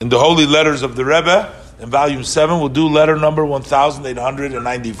the Holy Letters of the Rebbe, in volume 7. We'll do letter number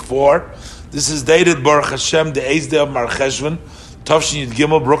 1894. This is dated Baruch Hashem, the 8th day of Mar Cheshvan, Tavshin Yud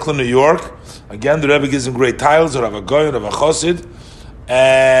Gimel, Brooklyn, New York. Again, the Rebbe gives him great titles, Rav HaGoyen, Rav HaChosid,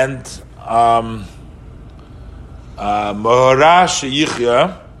 and Mohara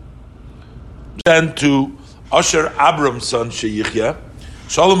Sheyichya, sent to Asher Abramson Sheyichya,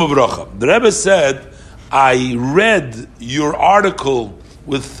 Shalom Uvracha. The Rebbe said, I read your article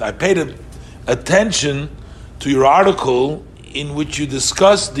I paid attention to your article in which you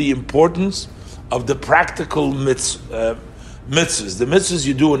discussed the importance of the practical mitzvahs, the mitzvahs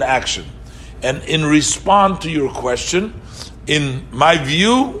you do in action. And in response to your question, in my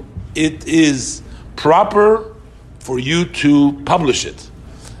view, it is proper for you to publish it.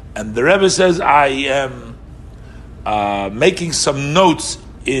 And the Rebbe says, I am making some notes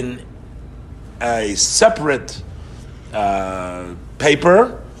in a separate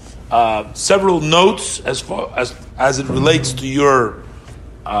paper, several notes as it relates to your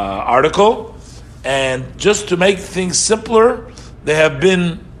article, and just to make things simpler, they have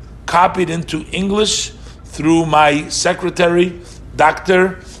been copied into English through my secretary,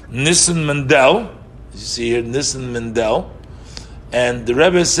 Dr. Nissen Mendel. You see here, Nissen Mendel. And the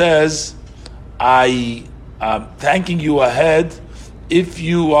Rebbe says, I am thanking you ahead if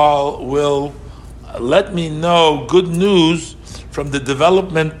you all will let me know good news from the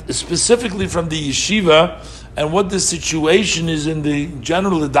development, specifically from the yeshiva, and what the situation is in the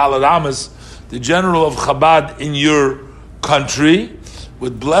general Daled Amos, the general of Chabad in your country,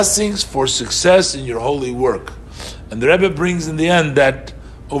 with blessings for success in your holy work. And the Rebbe brings in the end that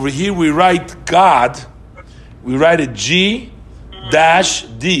over here we write God, we write a G-D,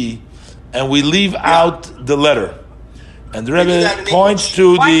 and we leave out the letter. And the Rebbe points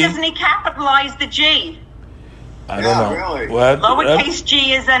to Why doesn't he capitalize the G? I don't know. Really? What? Lowercase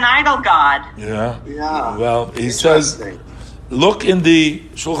g is an idol god. Yeah. Well, he says, look in the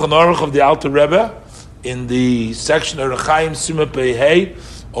Shulchan Aruch of the Alter Rebbe, in the section of Rechaim Sima Pei Hey.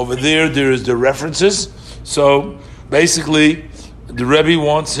 Over there is the references. So basically, the Rebbe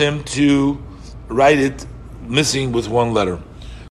wants him to write it missing with one letter.